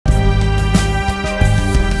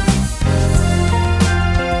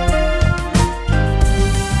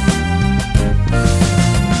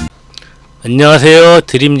안녕하세요,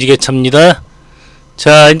 드림지게차입니다.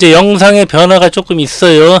 자, 이제 영상의 변화가 조금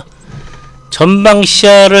있어요. 전방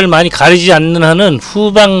시야를 많이 가리지 않는 한은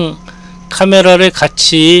후방 카메라를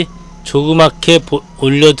같이 조그맣게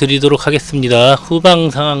올려드리도록 하겠습니다. 후방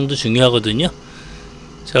상황도 중요하거든요.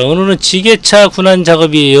 자, 오늘은 지게차 군환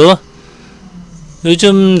작업이에요.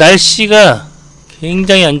 요즘 날씨가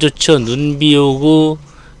굉장히 안 좋죠. 눈비 오고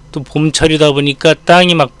또 봄철이다 보니까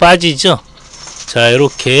땅이 막 빠지죠. 자,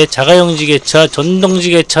 이렇게 자가용 지게차, 전동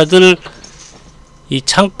지게차들 이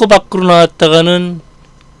창고 밖으로 나왔다가는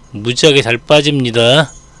무지하게 잘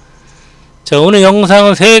빠집니다. 자, 오늘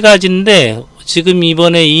영상은 세 가지인데 지금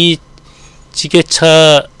이번에 이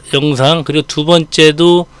지게차 영상, 그리고 두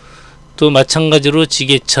번째도 또 마찬가지로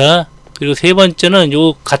지게차, 그리고 세 번째는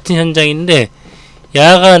요 같은 현장인데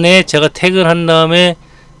야간에 제가 퇴근한 다음에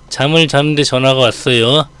잠을 자는데 전화가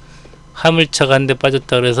왔어요. 화물차가 한 대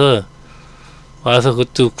빠졌다 그래서 와서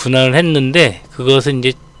그것도 군환을 했는데 그것은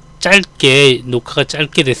이제 짧게 녹화가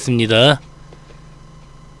짧게 됐습니다.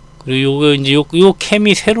 그리고 요거 이제 요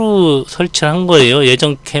캠이 새로 설치한 거예요.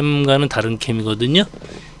 예전 캠과는 다른 캠이거든요.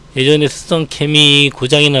 예전에 쓰던 캠이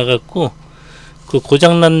고장이 나갖고 그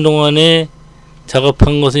고장난 동안에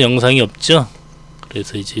작업한 것은 영상이 없죠.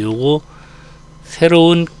 그래서 이제 요거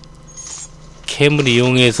새로운 캠을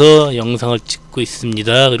이용해서 영상을 찍고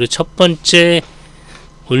있습니다. 그리고 첫 번째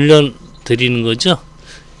올려드리는 거죠.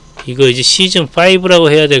 이거 이제 시즌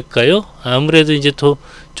 5라고 해야 될까요? 아무래도 이제 또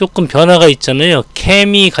조금 변화가 있잖아요.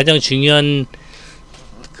 캠이 가장 중요한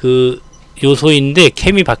그 요소인데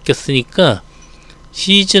캠이 바뀌었으니까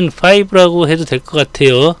시즌 5라고 해도 될 것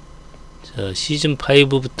같아요. 자, 시즌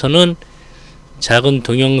 5부터는 작은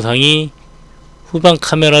동영상이 후방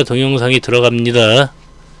카메라 동영상이 들어갑니다.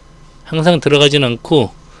 항상 들어가진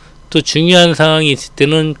않고 또 중요한 상황이 있을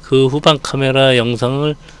때는 그 후방 카메라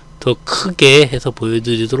영상을 더 크게 해서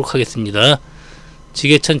보여드리도록 하겠습니다.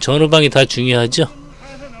 지게차는 전후방이 다 중요하죠.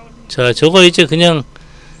 자, 저거 이제 그냥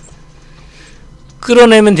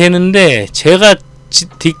끌어내면 되는데 제가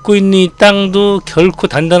딛고 있는 이 땅도 결코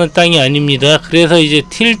단단한 땅이 아닙니다. 그래서 이제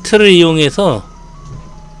틸트를 이용해서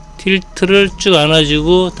틸트를 쭉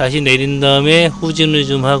안아주고 다시 내린 다음에 후진을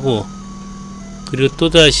좀 하고 그리고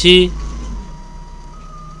또다시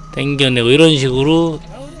당겨내고 이런 식으로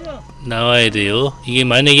나와야 돼요. 이게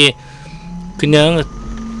만약에 그냥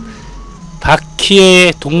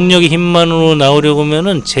바퀴의 동력의 힘만으로 나오려고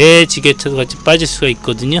하면은 제 지게차도 같이 빠질 수가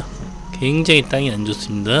있거든요. 굉장히 땅이 안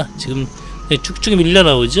좋습니다. 지금 쭉쭉 밀려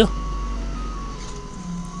나오죠.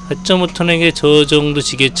 4.5톤에게 저 정도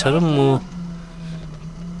지게차는 뭐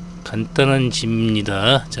간단한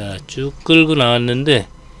짐입니다. 자, 쭉 끌고 나왔는데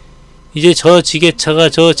이제 저 지게차가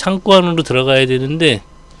저 창고 안으로 들어가야 되는데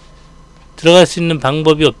들어갈 수 있는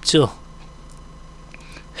방법이 없죠.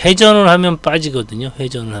 회전을 하면 빠지거든요.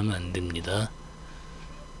 회전을 하면 안 됩니다.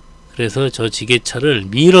 그래서 저 지게차를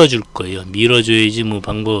밀어줄 거예요. 밀어줘야지 뭐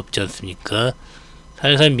방법 없지 않습니까?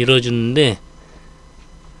 살살 밀어주는데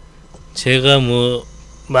제가 뭐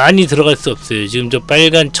많이 들어갈 수 없어요. 지금 저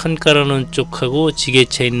빨간 천 깔아놓은 쪽하고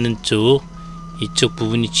지게차 있는 쪽 이쪽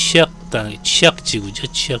부분이 취약지구죠.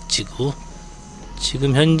 취약지구.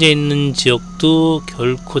 지금 현재 있는 지역도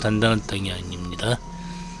결코 단단한 땅이 아닙니다.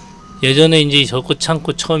 예전에 이제 저거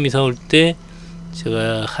창고 처음 이사 올 때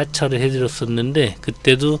제가 하차를 해드렸었는데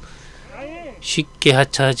그때도 쉽게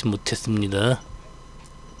하차하지 못했습니다.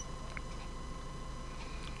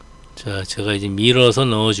 자, 제가 이제 밀어서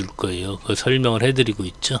넣어줄 거예요. 그 설명을 해드리고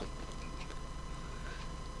있죠.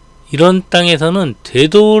 이런 땅에서는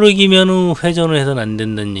되도록이면 회전을 해서는 안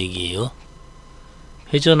된다는 얘기예요.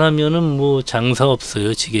 회전하면은 뭐 장사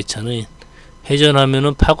없어요. 지게차는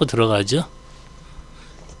회전하면은 파고 들어가죠.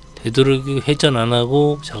 되도록 회전 안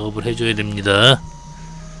하고 작업을 해줘야 됩니다.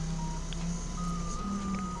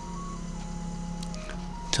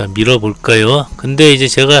 자, 밀어 볼까요? 근데 이제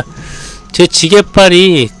제가 제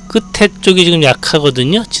지게발이 끝에 쪽이 지금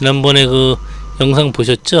약하거든요. 지난번에 그 영상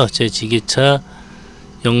보셨죠? 제 지게차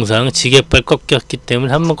영상 지게발 꺾였기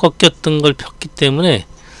때문에 한번 꺾였던 걸 폈기 때문에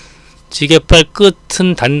지게발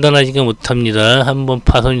끝은 단단하지가 못합니다. 한번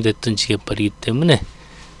파손이 됐던 지게발이기 때문에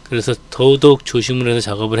그래서 더더욱 조심을 해서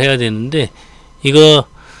작업을 해야 되는데 이거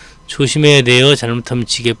조심해야 돼요. 잘못하면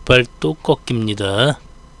지게발 또 꺾입니다.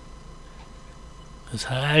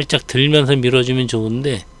 살짝 들면서 밀어주면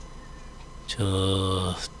좋은데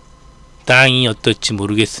저 땅이 어떨지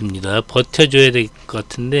모르겠습니다. 버텨줘야 될 것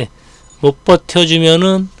같은데 못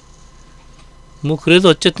버텨주면은 뭐 그래도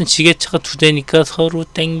어쨌든 지게차가 두 대니까 서로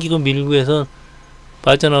땡기고 밀고 해서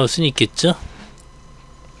빠져나올 수는 있겠죠.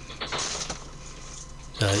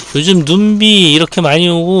 자, 요즘 눈비 이렇게 많이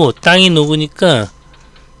오고 땅이 녹으니까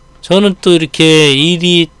저는 또 이렇게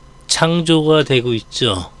일이 재창조가 되고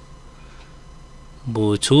있죠.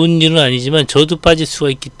 뭐 좋은 일은 아니지만 저도 빠질 수가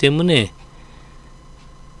있기 때문에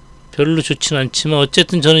별로 좋진 않지만,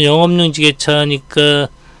 어쨌든 저는 영업용 지게차니까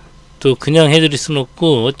또 그냥 해드릴 순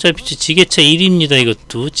없고, 어차피 지게차 1입니다.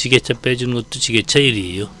 이것도 지게차 빼주는 것도 지게차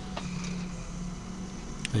 1이에요.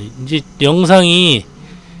 이제 영상이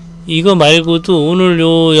이거 말고도, 오늘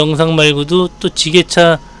요 영상 말고도 또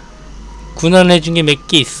지게차 군환해준 게 몇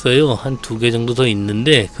개 있어요. 한 2개 정도 더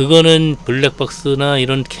있는데, 그거는 블랙박스나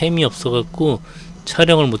이런 캠이 없어갖고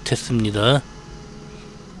촬영을 못했습니다.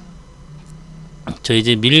 저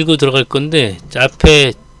이제 밀고 들어갈 건데,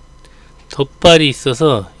 앞에 덧발이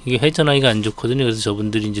있어서 이게 회전하기가 안 좋거든요. 그래서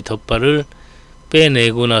저분들이 이제 덧발을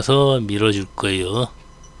빼내고 나서 밀어줄 거예요.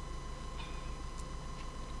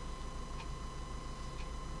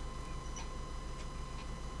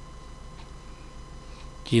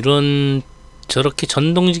 저렇게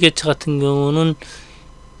전동지게차 같은 경우는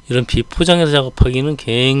이런 비포장에서 작업하기는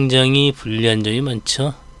굉장히 불리한 점이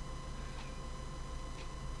많죠.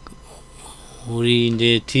 우리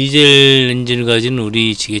이제 디젤 엔진을 가진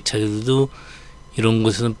우리 지게차들도 이런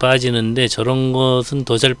곳에서는 빠지는데, 저런 것은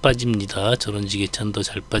더 잘 빠집니다. 저런 지게차는 더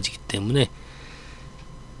잘 빠지기 때문에,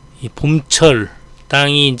 이 봄철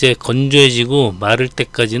땅이 이제 건조해지고 마를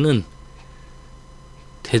때까지는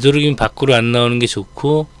되도록이면 밖으로 안 나오는 게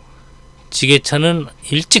좋고, 지게차는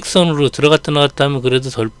일직선으로 들어갔다 나갔다 하면 그래도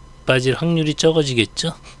덜 빠질 확률이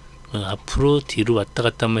적어지겠죠. 앞으로 뒤로 왔다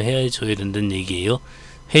갔다 하면 해줘야 된다는 얘기예요.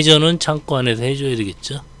 회전은 창고 안에서 해줘야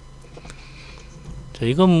되겠죠. 자,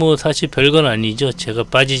 이건 뭐 사실 별건 아니죠. 제가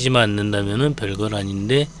빠지지만 않는다면은 별건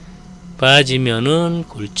아닌데, 빠지면은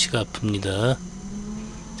골치가 아픕니다.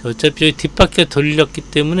 자, 어차피 여기 뒷바퀴가 돌렸기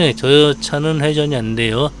때문에 저 차는 회전이 안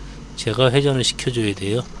돼요. 제가 회전을 시켜줘야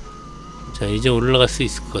돼요. 자, 이제 올라갈 수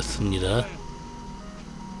있을 것 같습니다.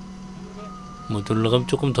 뭐 올라가면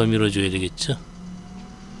조금 더 밀어줘야 되겠죠.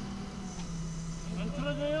 안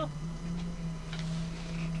틀어져요?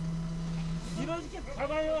 밀어줄게.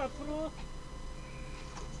 봐봐요. 앞으로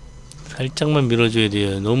살짝만 밀어줘야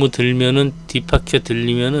돼요. 너무 들면은, 뒷바퀴가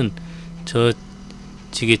들리면은 저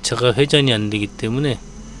지게차가 회전이 안 되기 때문에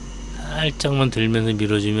살짝만 들면서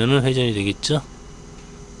밀어주면은 회전이 되겠죠.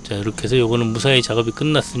 자, 이렇게 해서 요거는 무사히 작업이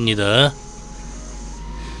끝났습니다.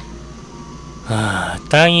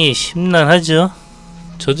 땅이 심란하죠.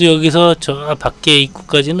 저도 여기서 저 밖에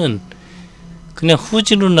입구까지는 그냥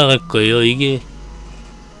후진으로 나갈 거예요. 이게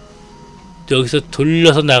여기서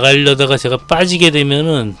돌려서 나가려다가 제가 빠지게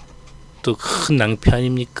되면은 또 큰 낭패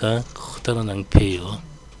아닙니까? 커다란 낭패예요.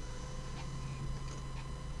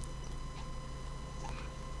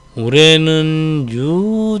 올해는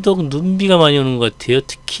유독 눈비가 많이 오는 것 같아요.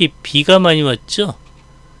 특히 비가 많이 왔죠.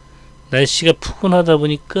 날씨가 푸근하다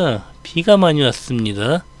보니까 비가 많이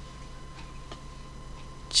왔습니다.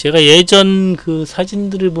 제가 예전 그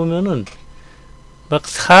사진들을 보면은 막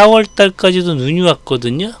 4월 달까지도 눈이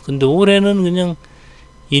왔거든요. 근데 올해는 그냥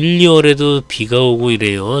 1, 2월에도 비가 오고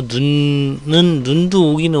이래요.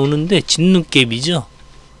 눈도 오긴 오는데 진눈깨비죠.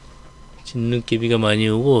 진눈깨비가 많이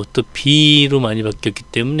오고 또 비로 많이 바뀌었기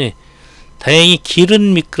때문에 다행히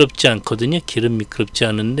길은 미끄럽지 않거든요. 길은 미끄럽지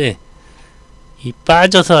않은데 이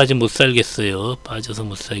빠져서 아직 못 살겠어요. 빠져서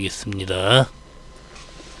못 살겠습니다.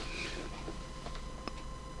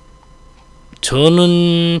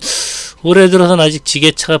 저는 올해 들어서는 아직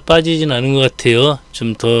지게차가 빠지진 않은 것 같아요.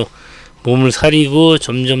 좀 더 몸을 사리고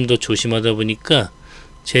점점 더 조심하다 보니까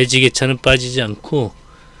제 지게차는 빠지지 않고,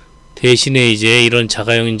 대신에 이제 이런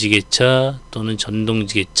자가용 지게차 또는 전동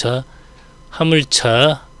지게차,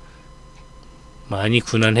 화물차 많이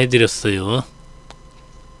군환해드렸어요.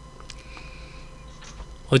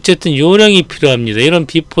 어쨌든 요령이 필요합니다. 이런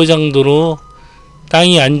비포장도로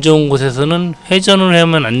땅이 안 좋은 곳에서는 회전을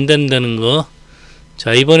하면 안 된다는 거.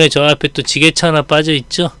 자, 이번에 저 앞에 또 지게차 하나 빠져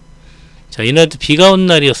있죠. 자, 이날도 비가 온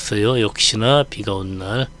날이었어요. 역시나 비가 온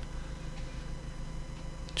날.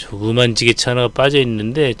 조그만 지게차 하나가 빠져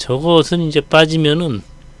있는데, 저것은 이제 빠지면은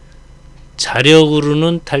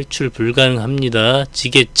자력으로는 탈출 불가능합니다.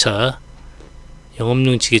 지게차,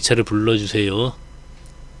 영업용 지게차를 불러주세요.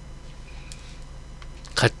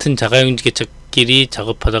 같은 자가용 지게차끼리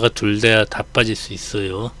작업하다가 둘 다 빠질 수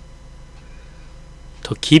있어요.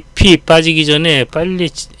 더 깊이 빠지기 전에 빨리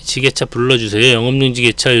지게차 불러주세요. 영업용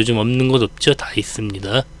지게차 요즘 없는 곳 없죠? 다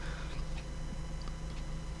있습니다.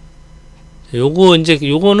 요거 이제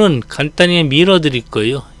요거는 간단히 밀어 드릴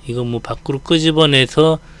거예요. 이거 뭐 밖으로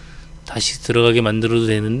끄집어내서 다시 들어가게 만들어도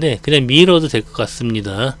되는데 그냥 밀어도 될 것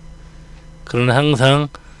같습니다. 그러나 항상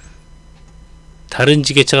다른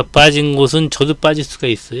지게차가 빠진 곳은 저도 빠질 수가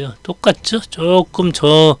있어요. 똑같죠? 조금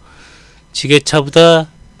저 지게차보다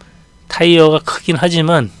타이어가 크긴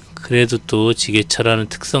하지만 그래도 또 지게차라는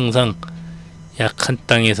특성상 약한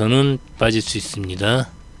땅에서는 빠질 수 있습니다.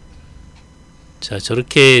 자,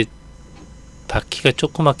 저렇게 바퀴가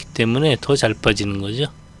조그맣기 때문에 더 잘 빠지는 거죠.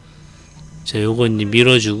 자, 요거 이제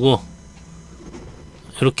밀어주고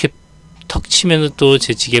이렇게 턱 치면서 또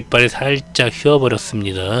제 지게발에 살짝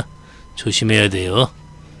휘어버렸습니다. 조심해야 돼요.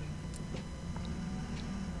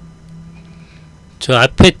 저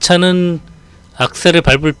앞에 차는 악셀을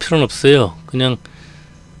밟을 필요는 없어요. 그냥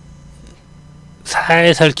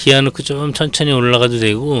살살 기아 넣고 좀 천천히 올라가도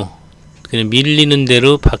되고, 그냥 밀리는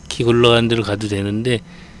대로 바퀴 굴러가는 대로 가도 되는데,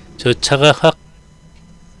 저 차가 확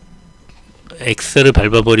엑셀을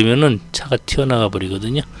밟아버리면은 차가 튀어나가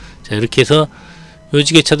버리거든요. 자, 이렇게 해서 요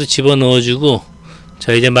지게차도 집어넣어주고,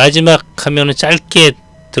 자, 이제 마지막 하면은 짧게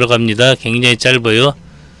들어갑니다. 굉장히 짧아요.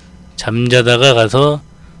 잠자다가 가서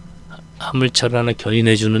화물차를 하나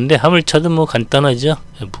견인해 주는데, 화물차도 뭐 간단하죠.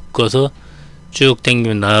 묶어서 쭉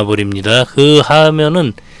당기면 나와버립니다. 그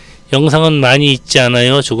하면은 영상은 많이 있지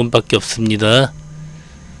않아요. 조금밖에 없습니다.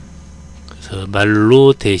 그래서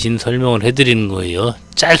말로 대신 설명을 해드리는 거예요.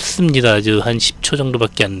 짧습니다. 아주 한 10초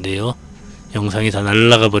정도밖에 안 돼요. 영상이 다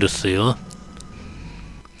날라가 버렸어요.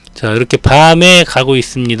 자, 이렇게 밤에 가고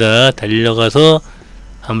있습니다. 달려가서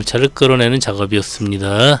화물차를 끌어내는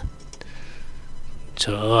작업이었습니다.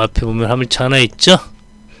 저 앞에 보면 화물차 하나 있죠?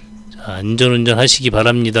 자, 안전운전 하시기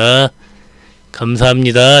바랍니다.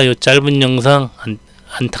 감사합니다. 요 짧은 영상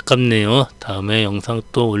안타깝네요. 다음에 영상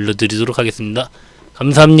또 올려드리도록 하겠습니다.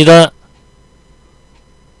 감사합니다.